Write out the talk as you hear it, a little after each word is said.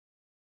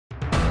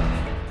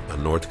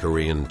North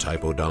Korean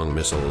Taepodong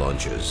missile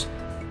launches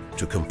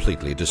to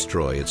completely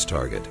destroy its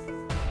target.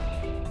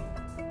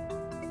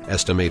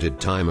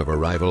 Estimated time of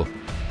arrival,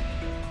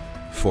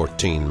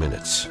 14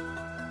 minutes.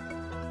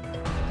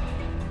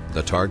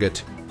 The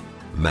target,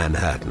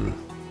 Manhattan.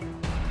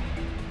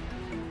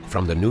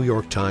 From the New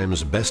York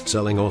Times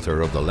best-selling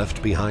author of the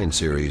Left Behind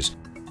series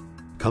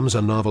comes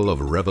a novel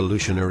of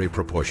revolutionary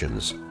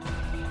proportions.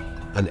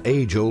 An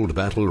age-old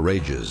battle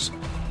rages.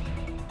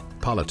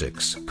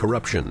 Politics,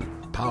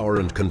 corruption, power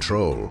and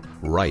control,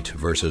 right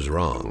versus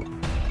wrong.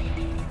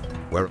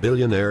 Where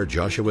billionaire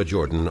Joshua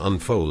Jordan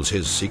unfolds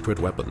his secret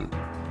weapon.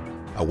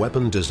 A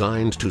weapon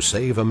designed to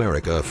save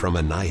America from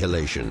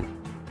annihilation.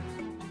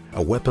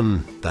 A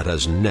weapon that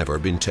has never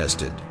been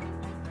tested.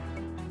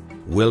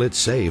 Will it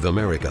save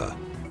America?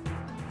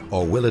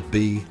 Or will it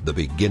be the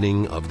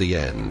beginning of the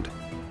end?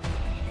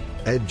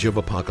 Edge of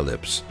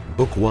Apocalypse,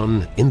 Book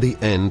 1 in the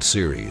End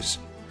series.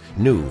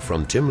 New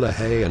from Tim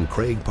LaHaye and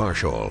Craig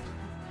Parshall.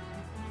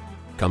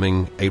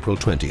 Coming April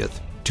 20th,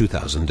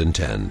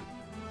 2010.